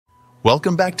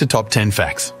Welcome back to Top 10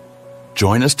 Facts.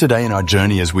 Join us today in our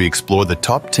journey as we explore the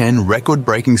top 10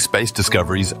 record-breaking space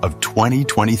discoveries of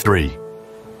 2023.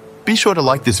 Be sure to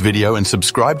like this video and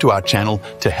subscribe to our channel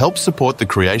to help support the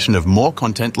creation of more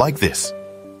content like this.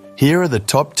 Here are the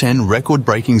top 10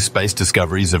 record-breaking space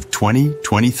discoveries of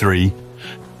 2023.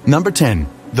 Number 10.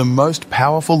 The most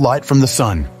powerful light from the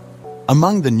sun.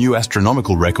 Among the new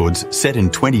astronomical records set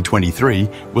in 2023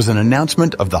 was an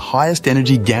announcement of the highest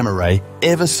energy gamma ray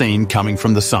ever seen coming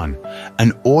from the sun,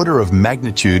 an order of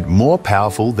magnitude more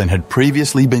powerful than had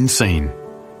previously been seen.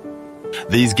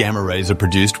 These gamma rays are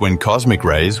produced when cosmic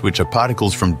rays, which are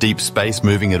particles from deep space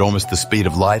moving at almost the speed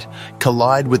of light,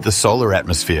 collide with the solar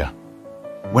atmosphere.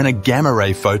 When a gamma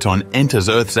ray photon enters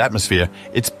Earth's atmosphere,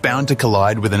 it's bound to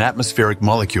collide with an atmospheric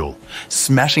molecule,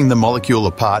 smashing the molecule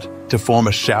apart to form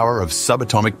a shower of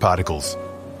subatomic particles.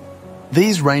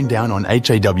 These rain down on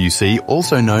HAWC,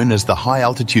 also known as the High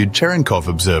Altitude Cherenkov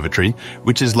Observatory,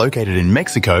 which is located in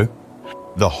Mexico.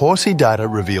 The Horsey data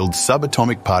revealed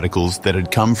subatomic particles that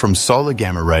had come from solar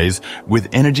gamma rays with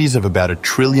energies of about 1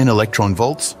 trillion electron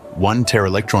volts, 1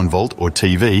 teraelectron volt or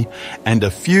TeV, and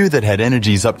a few that had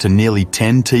energies up to nearly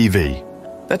 10 TeV.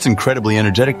 That's incredibly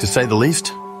energetic to say the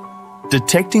least.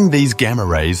 Detecting these gamma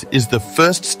rays is the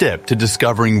first step to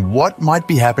discovering what might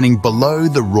be happening below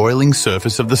the roiling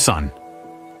surface of the sun.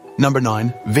 Number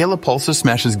 9. Vela Pulsar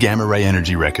smashes gamma ray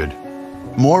energy record.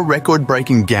 More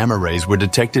record-breaking gamma rays were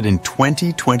detected in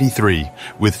 2023,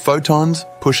 with photons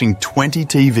pushing 20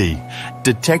 TeV,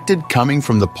 detected coming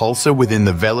from the pulsar within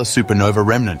the Vela supernova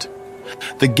remnant.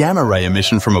 The gamma ray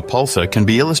emission from a pulsar can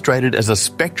be illustrated as a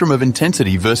spectrum of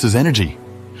intensity versus energy.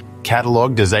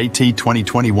 Catalogued as AT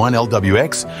 2021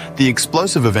 LWX, the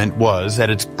explosive event was, at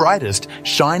its brightest,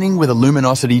 shining with a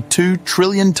luminosity 2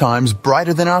 trillion times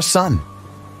brighter than our sun.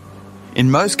 In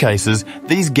most cases,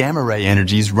 these gamma ray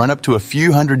energies run up to a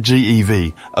few hundred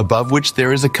GeV, above which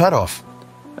there is a cutoff.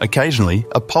 Occasionally,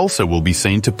 a pulsar will be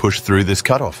seen to push through this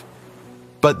cutoff.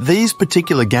 But these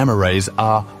particular gamma rays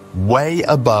are way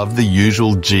above the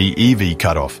usual GeV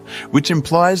cutoff, which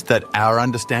implies that our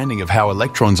understanding of how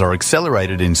electrons are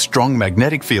accelerated in strong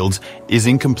magnetic fields is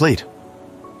incomplete.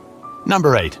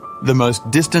 Number 8. The most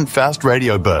distant fast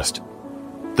radio burst.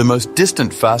 The most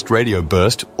distant fast radio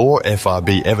burst, or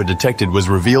FRB, ever detected was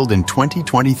revealed in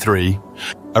 2023.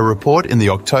 A report in the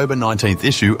October 19th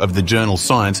issue of the journal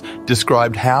Science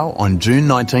described how, on June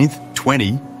 19th,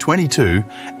 2022,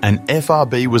 an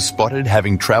FRB was spotted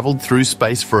having travelled through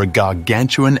space for a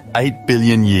gargantuan 8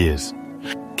 billion years.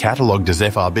 Catalogued as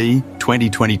FRB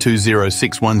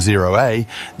 2022-0610A,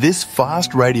 this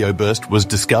fast radio burst was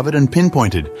discovered and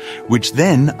pinpointed, which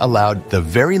then allowed the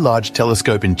Very Large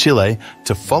Telescope in Chile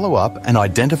to follow up and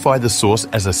identify the source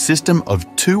as a system of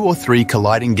 2 or 3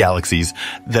 colliding galaxies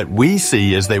that we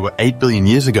see as they were 8 billion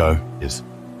years ago.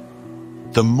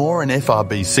 The more an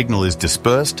FRB signal is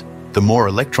dispersed, the more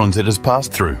electrons it has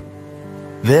passed through.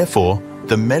 Therefore,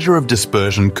 the measure of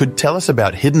dispersion could tell us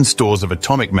about hidden stores of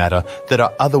atomic matter that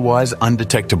are otherwise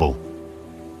undetectable.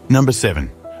 Number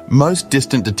 7. Most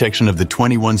distant detection of the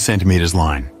 21 centimeters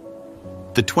line.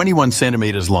 The 21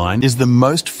 centimeters line is the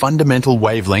most fundamental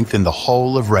wavelength in the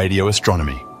whole of radio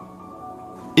astronomy.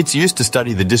 It's used to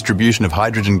study the distribution of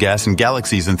hydrogen gas in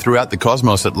galaxies and throughout the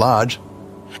cosmos at large.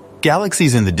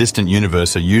 Galaxies in the distant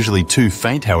universe are usually too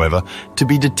faint, however, to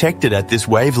be detected at this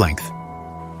wavelength.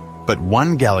 But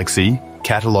one galaxy,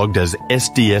 catalogued as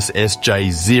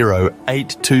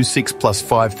SDSS-J0826 plus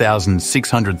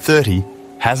 5630,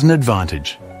 has an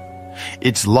advantage.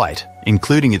 Its light,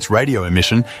 including its radio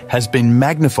emission, has been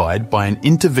magnified by an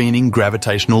intervening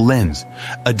gravitational lens,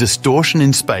 a distortion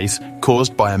in space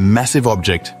caused by a massive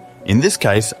object, in this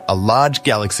case, a large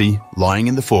galaxy lying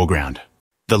in the foreground.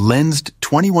 The lensed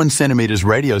 21 centimeters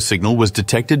radio signal was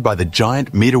detected by the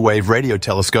Giant Meter Wave Radio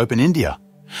Telescope in India.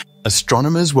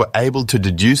 Astronomers were able to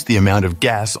deduce the amount of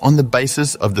gas on the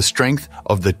basis of the strength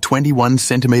of the 21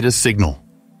 centimeters signal.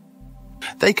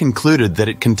 They concluded that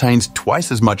it contains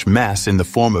twice as much mass in the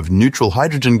form of neutral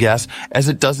hydrogen gas as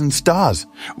it does in stars,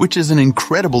 which is an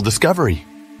incredible discovery.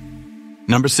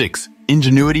 Number 6.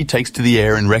 Ingenuity takes to the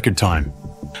air in record time.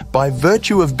 By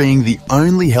virtue of being the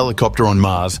only helicopter on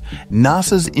Mars,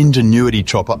 NASA's Ingenuity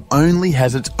chopper only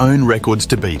has its own records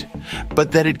to beat.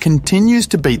 But that it continues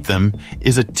to beat them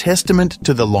is a testament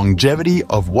to the longevity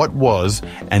of what was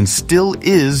and still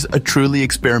is a truly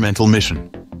experimental mission.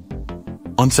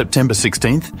 On September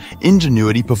 16th,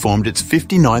 Ingenuity performed its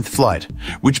 59th flight,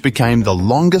 which became the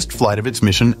longest flight of its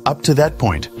mission up to that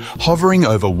point, hovering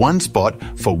over one spot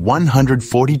for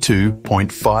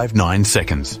 142.59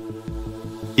 seconds.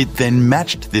 It then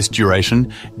matched this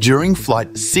duration during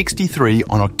Flight 63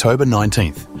 on October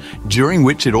 19th, during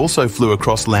which it also flew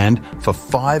across land for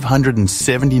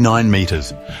 579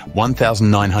 metres,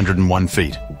 1,901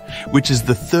 feet, which is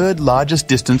the third largest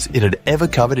distance it had ever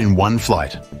covered in one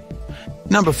flight.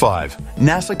 Number 5.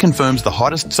 NASA confirms the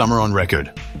hottest summer on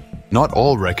record. Not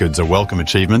all records are welcome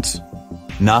achievements.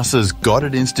 NASA's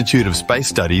Goddard Institute of Space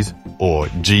Studies, or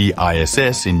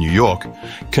GISS in New York,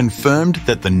 confirmed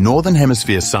that the Northern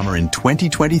Hemisphere summer in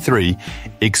 2023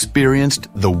 experienced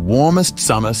the warmest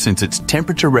summer since its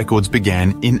temperature records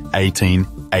began in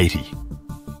 1880.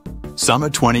 Summer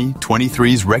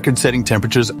 2023's record-setting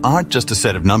temperatures aren't just a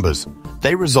set of numbers.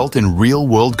 They result in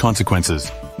real-world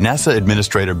consequences, NASA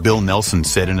Administrator Bill Nelson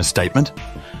said in a statement.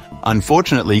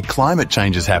 Unfortunately, climate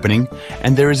change is happening,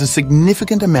 and there is a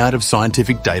significant amount of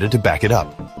scientific data to back it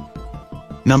up.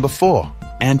 Number 4.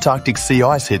 Antarctic sea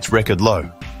ice hits record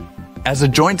low. As a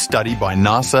joint study by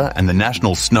NASA and the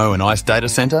National Snow and Ice Data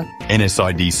Center,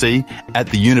 NSIDC, at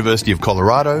the University of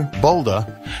Colorado, Boulder,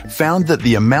 found that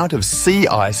the amount of sea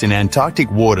ice in Antarctic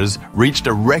waters reached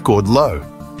a record low.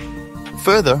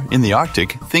 Further, in the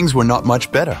Arctic, things were not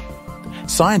much better.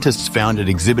 Scientists found it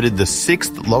exhibited the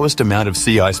 6th lowest amount of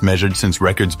sea ice measured since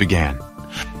records began.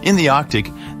 In the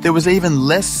Arctic, there was even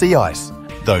less sea ice,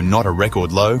 though not a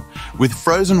record low, with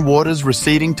frozen waters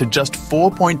receding to just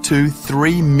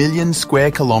 4.23 million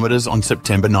square kilometres on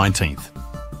September 19th.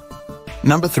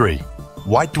 Number 3.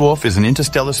 White dwarf is an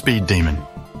interstellar speed demon.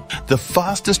 The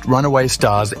fastest runaway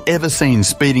stars ever seen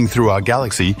speeding through our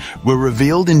galaxy were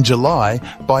revealed in July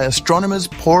by astronomers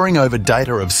poring over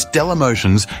data of stellar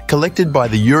motions collected by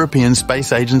the European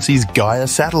Space Agency's Gaia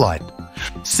satellite.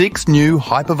 6 new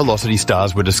hypervelocity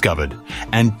stars were discovered,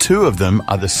 and 2 of them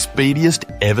are the speediest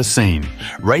ever seen,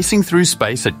 racing through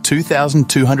space at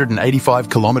 2,285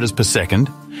 kilometers per second,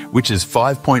 which is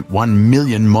 5.1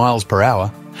 million miles per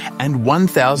hour, and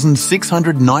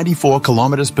 1,694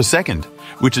 kilometers per second,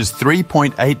 which is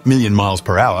 3.8 million miles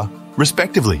per hour,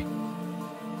 respectively.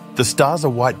 The stars are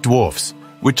white dwarfs,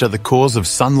 which are the cores of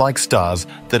sun-like stars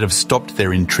that have stopped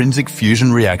their intrinsic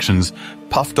fusion reactions,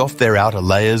 puffed off their outer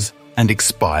layers, and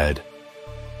expired.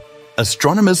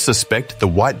 Astronomers suspect the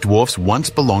white dwarfs once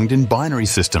belonged in binary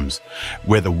systems,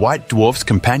 where the white dwarf's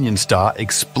companion star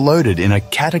exploded in a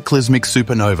cataclysmic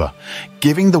supernova,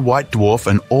 giving the white dwarf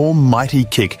an almighty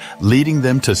kick, leading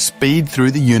them to speed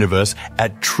through the universe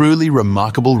at truly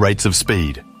remarkable rates of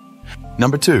speed.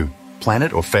 Number 2.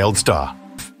 Planet or failed star.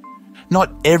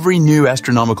 Not every new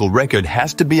astronomical record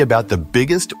has to be about the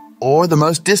biggest or the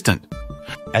most distant.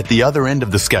 At the other end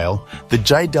of the scale, the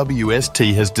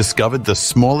JWST has discovered the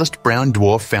smallest brown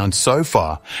dwarf found so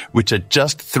far, which at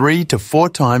just 3 to 4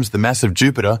 times the mass of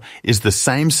Jupiter is the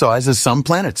same size as some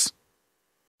planets.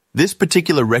 This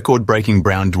particular record-breaking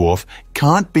brown dwarf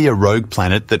can't be a rogue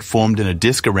planet that formed in a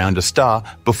disk around a star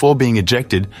before being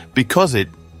ejected, because it,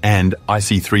 and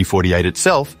IC 348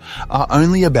 itself, are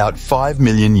only about 5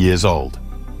 million years old.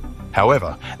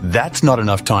 However, that's not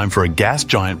enough time for a gas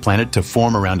giant planet to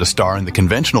form around a star in the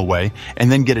conventional way and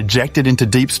then get ejected into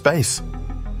deep space.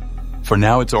 For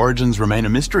now, its origins remain a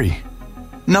mystery.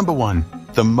 Number 1.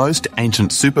 The most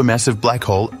ancient supermassive black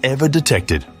hole ever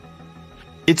detected.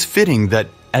 It's fitting that,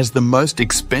 as the most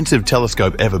expensive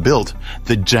telescope ever built,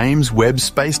 the James Webb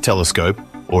Space Telescope,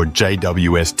 or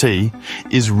JWST,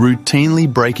 is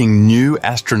routinely breaking new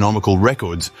astronomical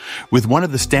records, with one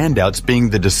of the standouts being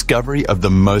the discovery of the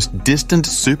most distant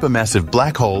supermassive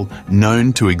black hole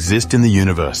known to exist in the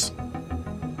universe.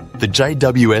 The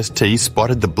JWST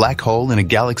spotted the black hole in a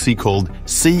galaxy called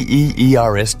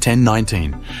CEERS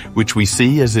 1019, which we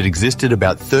see as it existed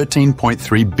about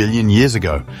 13.3 billion years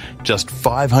ago, just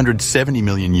 570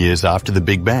 million years after the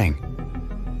Big Bang.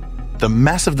 The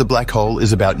mass of the black hole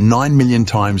is about 9 million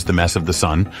times the mass of the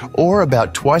Sun, or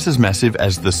about twice as massive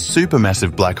as the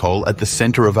supermassive black hole at the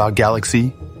center of our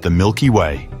galaxy, the Milky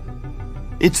Way.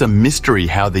 It's a mystery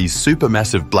how these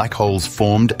supermassive black holes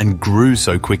formed and grew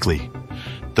so quickly.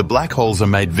 The black holes are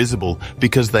made visible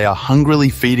because they are hungrily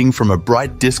feeding from a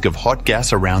bright disk of hot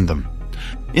gas around them.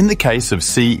 In the case of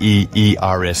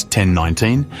CEERS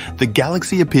 1019, the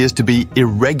galaxy appears to be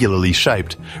irregularly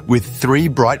shaped, with 3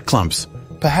 bright clumps,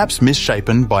 perhaps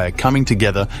misshapen by a coming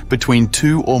together between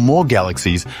 2 or more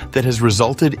galaxies that has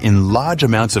resulted in large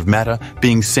amounts of matter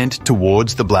being sent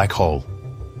towards the black hole.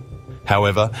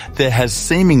 However, there has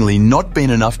seemingly not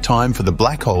been enough time for the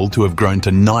black hole to have grown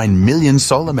to 9 million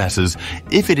solar masses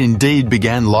if it indeed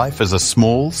began life as a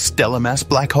small, stellar mass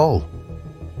black hole.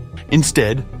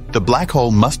 Instead, the black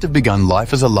hole must have begun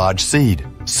life as a large seed.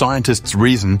 Scientists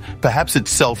reason perhaps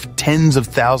itself tens of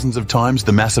thousands of times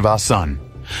the mass of our Sun.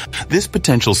 This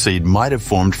potential seed might have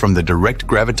formed from the direct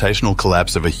gravitational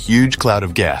collapse of a huge cloud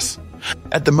of gas.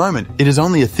 At the moment, it is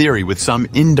only a theory with some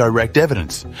indirect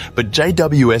evidence, but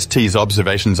JWST's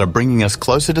observations are bringing us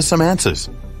closer to some answers.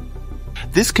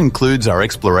 This concludes our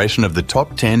exploration of the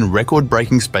top 10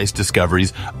 record-breaking space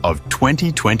discoveries of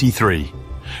 2023.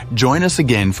 Join us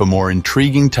again for more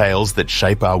intriguing tales that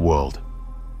shape our world.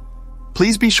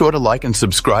 Please be sure to like and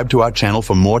subscribe to our channel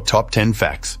for more top 10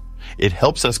 facts. It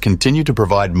helps us continue to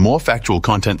provide more factual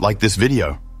content like this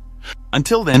video.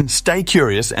 Until then, stay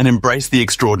curious and embrace the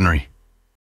extraordinary.